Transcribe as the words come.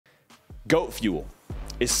goat fuel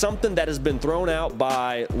is something that has been thrown out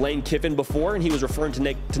by Lane Kiffin before, and he was referring to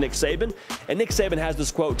Nick Saban. And Nick Saban has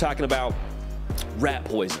this quote talking about rat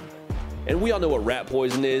poison. And we all know what rat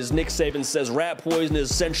poison is. Nick Saban says rat poison is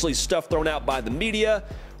essentially stuff thrown out by the media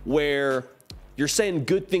where you're saying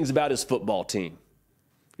good things about his football team.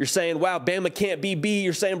 You're saying, wow, Bama can't be beat.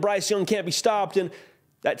 You're saying Bryce Young can't be stopped. And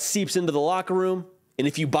that seeps into the locker room. And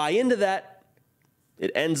if you buy into that,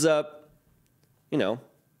 it ends up,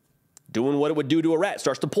 doing what it would do to a rat.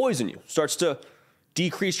 Starts to poison you. Starts to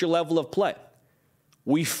decrease your level of play.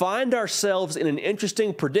 We find ourselves in an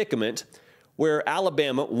interesting predicament where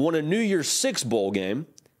Alabama won a New Year's Six bowl game,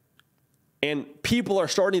 and people are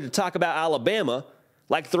starting to talk about Alabama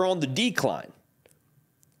like they're on the decline.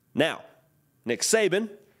 Now, Nick Saban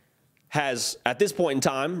has, at this point in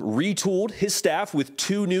time, retooled his staff with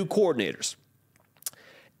 2 new coordinators.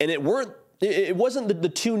 And it wasn't the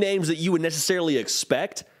 2 names that you would necessarily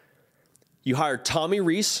expect. You hired Tommy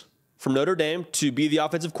Rees from Notre Dame to be the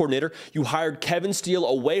offensive coordinator. You hired Kevin Steele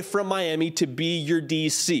away from Miami to be your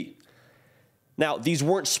DC. Now, these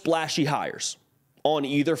weren't splashy hires on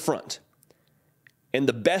either front. And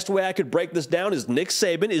the best way I could break this down is Nick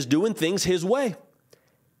Saban is doing things his way.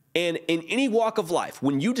 And in any walk of life,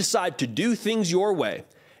 when you decide to do things your way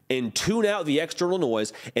and tune out the external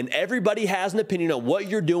noise, and everybody has an opinion on what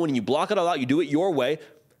you're doing, and you block it all out, you do it your way,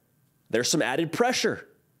 there's some added pressure.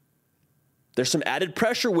 There's some added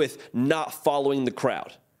pressure with not following the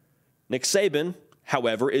crowd. Nick Saban,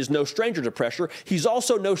 however, is no stranger to pressure. He's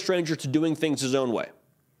also no stranger to doing things his own way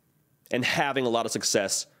and having a lot of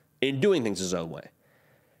success in doing things his own way.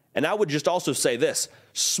 And I would just also say this: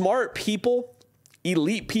 smart people,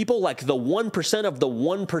 elite people, like the 1% of the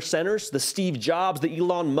 1%ers, the Steve Jobs, the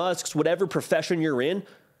Elon Musks, whatever profession you're in,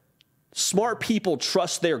 smart people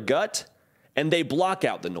trust their gut and they block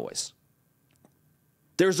out the noise.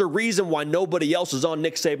 There's a reason why nobody else is on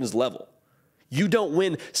Nick Saban's level. You don't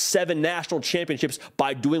win 7 national championships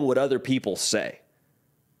by doing what other people say,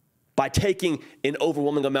 by taking an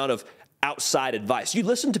overwhelming amount of outside advice. You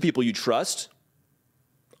listen to people you trust.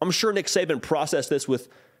 I'm sure Nick Saban processed this with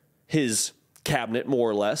his cabinet, more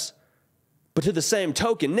or less. But to the same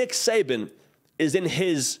token, Nick Saban is in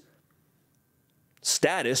his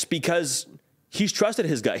status because he's trusted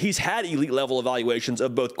his gut. He's had elite level evaluations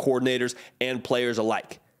of both coordinators and players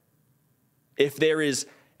alike. If there is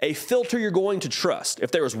a filter you're going to trust,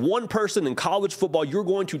 if there is one person in college football you're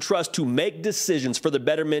going to trust to make decisions for the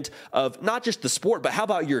betterment of not just the sport, but how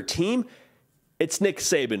about your team, it's Nick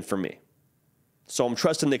Saban for me. So I'm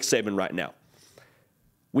trusting Nick Saban right now.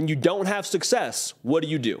 When you don't have success, what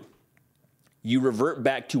do? You revert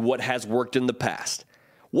back to what has worked in the past.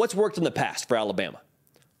 What's worked in the past for Alabama?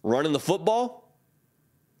 Running the football.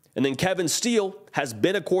 And then Kevin Steele has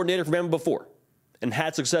been a coordinator for Bama before and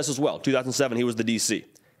had success as well. 2007, he was the DC.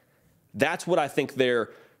 That's what I think they're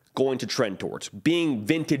going to trend towards, being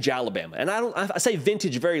vintage Alabama. And I say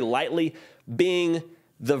vintage very lightly, being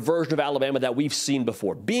the version of Alabama that we've seen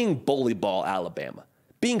before, being bully ball Alabama,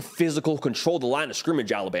 being physical, control the line of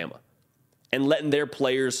scrimmage Alabama, and letting their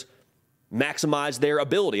players maximize their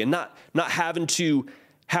ability and not having to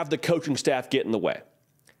have the coaching staff get in the way.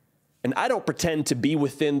 And I don't pretend to be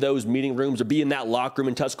within those meeting rooms or be in that locker room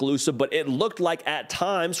in Tuscaloosa, but it looked like at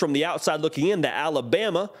times from the outside looking in that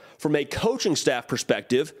Alabama, from a coaching staff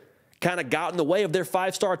perspective, kind of got in the way of their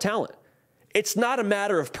 5-star talent. It's not a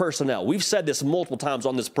matter of personnel. We've said this multiple times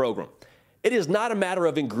on this program. It is not a matter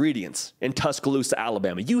of ingredients in Tuscaloosa,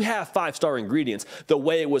 Alabama. You have 5-star ingredients. The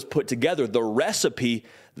way it was put together, the recipe,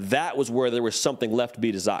 that was where there was something left to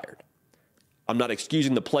be desired. I'm not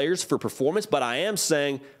excusing the players for performance, but I am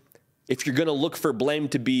saying if you're going to look for blame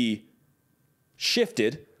to be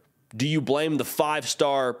shifted, do you blame the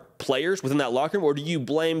 5-star players within that locker room, or do you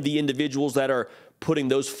blame the individuals that are putting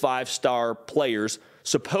those 5-star players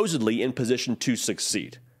supposedly in position to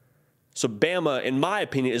succeed? So Bama, in my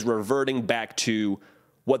opinion, is reverting back to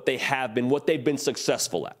what they have been, what they've been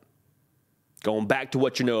successful at. Going back to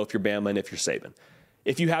what you know if you're Bama and if you're Saban.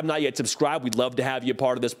 If you have not yet subscribed, we'd love to have you a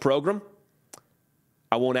part of this program.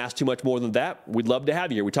 I won't ask too much more than that. We'd love to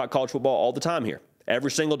have you here. We talk college football all the time here,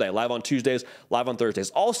 every single day, live on Tuesdays, live on Thursdays.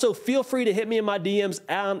 Also, feel free to hit me in my DMs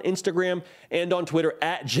on Instagram and on Twitter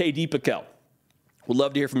at JDPikel. We'd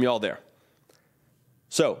love to hear from you all there.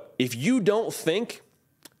 So if you don't think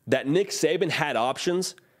that Nick Saban had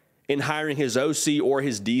options in hiring his OC or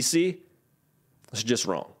his DC, it's just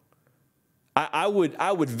wrong. I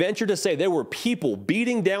would venture to say there were people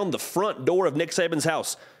beating down the front door of Nick Saban's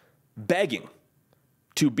house begging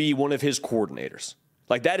to be one of his coordinators.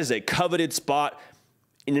 Like, that is a coveted spot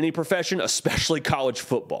in any profession, especially college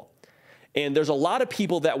football. And there's a lot of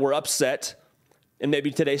people that were upset, and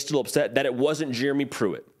maybe today still upset, that it wasn't Jeremy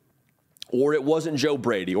Pruitt, or it wasn't Joe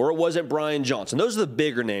Brady, or it wasn't Brian Johnson. Those are the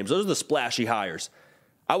bigger names. Those are the splashy hires.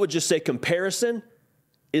 I would just say comparison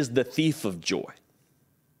is the thief of joy.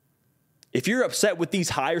 If you're upset with these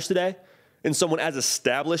hires today, and someone as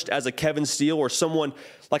established as a Kevin Steele or someone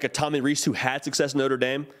like a Tommy Rees who had success in Notre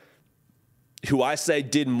Dame, who I say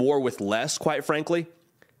did more with less, quite frankly,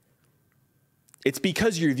 it's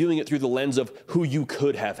because you're viewing it through the lens of who you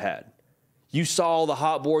could have had. You saw all the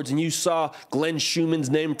hot boards and you saw Glenn Schumann's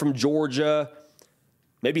name from Georgia.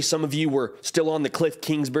 Maybe some of you were still on the Cliff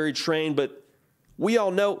Kingsbury train, but we all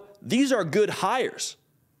know these are good hires.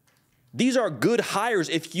 These are good hires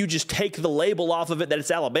if you just take the label off of it that it's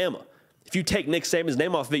Alabama. If you take Nick Saban's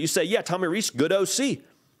name off of it, you say, yeah, Tommy Rees, good OC.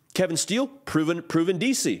 Kevin Steele, proven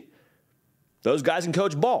DC. Those guys can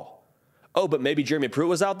coach ball. Oh, but maybe Jeremy Pruitt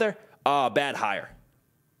was out there? Bad hire.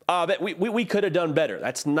 But we could have done better.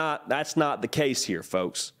 That's not the case here,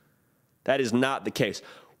 folks. That is not the case.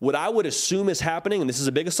 What I would assume is happening, and this is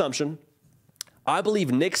a big assumption, I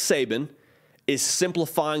believe Nick Saban is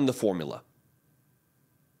simplifying the formula.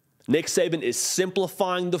 Nick Saban is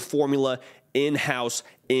simplifying the formula in-house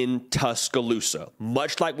in Tuscaloosa,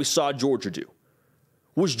 much like we saw Georgia do.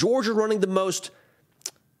 Was Georgia running the most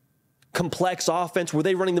complex offense? Were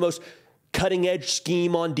they running the most cutting-edge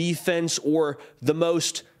scheme on defense or the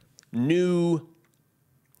most new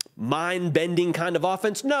mind-bending kind of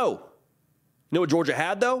offense? No. You know what Georgia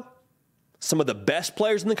had, though? Some of the best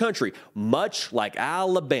players in the country, much like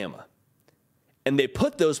Alabama. And they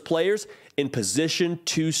put those players in position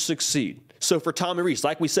to succeed. So for Tommy Rees,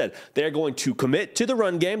 like we said, they're going to commit to the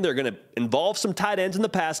run game. They're going to involve some tight ends in the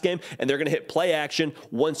pass game, and they're going to hit play action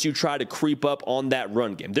once you try to creep up on that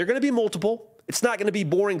run game. They're going to be multiple. It's not going to be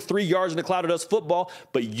boring 3 yards in a cloud of dust football,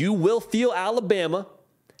 but you will feel Alabama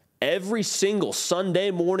every single Sunday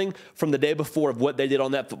morning from the day before of what they did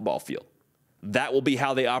on that football field. That will be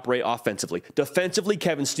how they operate offensively. Defensively,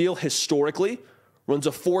 Kevin Steele historically runs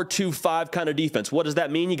a 4-2-5 kind of defense. What does that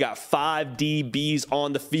mean? You got 5 DBs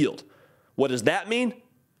on the field. What does that mean?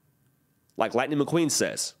 Like Lightning McQueen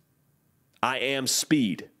says, I am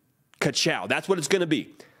speed. Ka-chow. That's what it's going to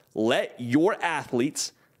be. Let your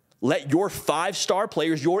athletes, let your 5-star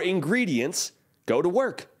players, your ingredients, go to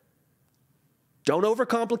work. Don't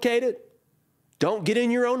overcomplicate it. Don't get in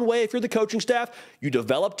your own way if you're the coaching staff. You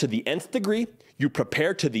develop to the nth degree. You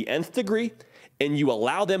prepare to the nth degree. And you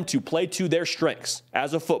allow them to play to their strengths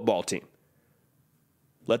as a football team.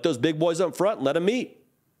 Let those big boys up front, let them eat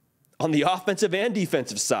on the offensive and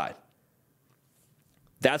defensive side.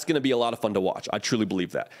 That's going to be a lot of fun to watch. I truly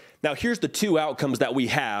believe that. Now, here's the 2 outcomes that we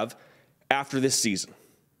have after this season.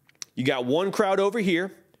 You got one crowd over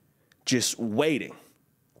here just waiting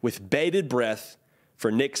with bated breath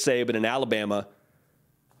for Nick Saban and Alabama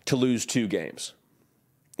to lose 2 games.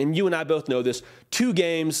 And you and I both know this. 2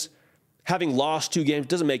 games, having lost 2 games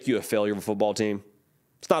doesn't make you a failure of a football team.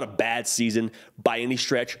 It's not a bad season by any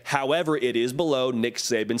stretch. However, it is below Nick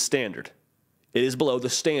Saban's standard. It is below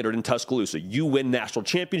the standard in Tuscaloosa. You win national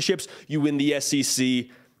championships. You win the SEC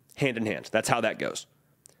hand in hand. That's how that goes.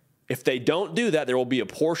 If they don't do that, there will be a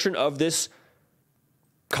portion of this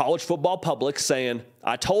college football public saying,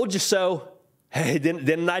 I told you so. Hey,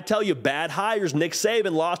 didn't I tell you? Bad hires. Nick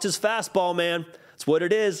Saban lost his fastball, man. That's what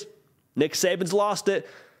it is. Nick Saban's lost it.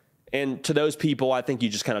 And to those people, I think you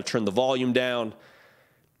just kind of turn the volume down.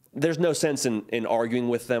 There's no sense in arguing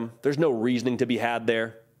with them. There's no reasoning to be had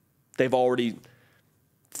there. They've already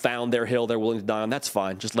found their hill they're willing to die on. That's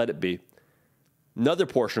fine. Just let it be. Another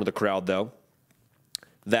portion of the crowd, though,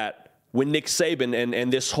 that when Nick Saban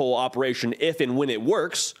and this whole operation, if and when it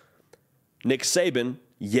works, Nick Saban,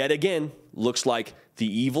 yet again, looks like the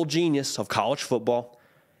evil genius of college football.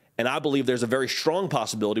 And I believe there's a very strong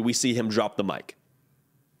possibility we see him drop the mic.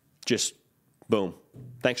 Just, boom.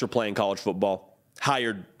 Thanks for playing college football.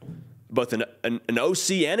 Hired both an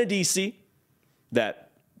OC and a DC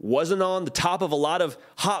that wasn't on the top of a lot of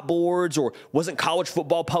hot boards or wasn't college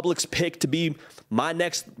football public's pick to be my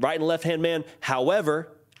next right and left-hand man.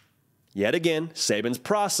 However, yet again, Saban's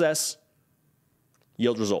process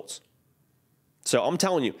yields results. So I'm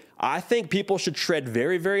telling you, I think people should tread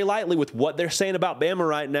very, very lightly with what they're saying about Bama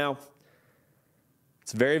right now.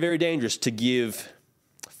 It's very, very dangerous to give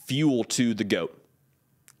fuel to the goat.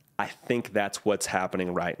 I think that's what's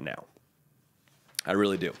happening right now. I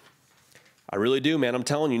really do. I really do, man. I'm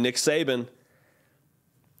telling you, Nick Saban,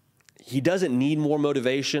 he doesn't need more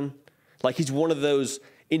motivation. Like, he's one of those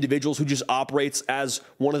individuals who just operates as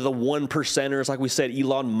one of the 1%ers, like we said,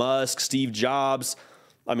 Elon Musk, Steve Jobs.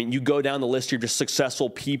 I mean, you go down the list here, just successful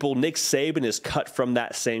people. Nick Saban is cut from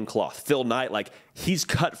that same cloth. Phil Knight, like, he's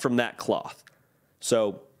cut from that cloth.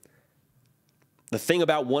 So the thing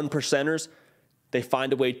about one percenters, they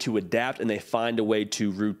find a way to adapt and they find a way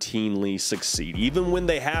to routinely succeed. Even when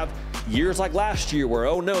they have years like last year where,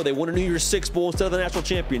 oh no, they won a New Year's Six Bowl instead of the national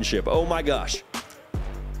championship. Oh my gosh.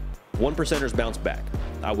 One percenters bounce back.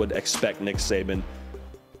 I would expect Nick Saban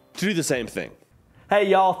to do the same thing. Hey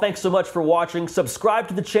y'all, thanks so much for watching. Subscribe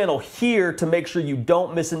to the channel here to make sure you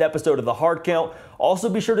don't miss an episode of The Hard Count. Also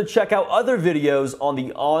be sure to check out other videos on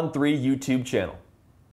the On3 YouTube channel.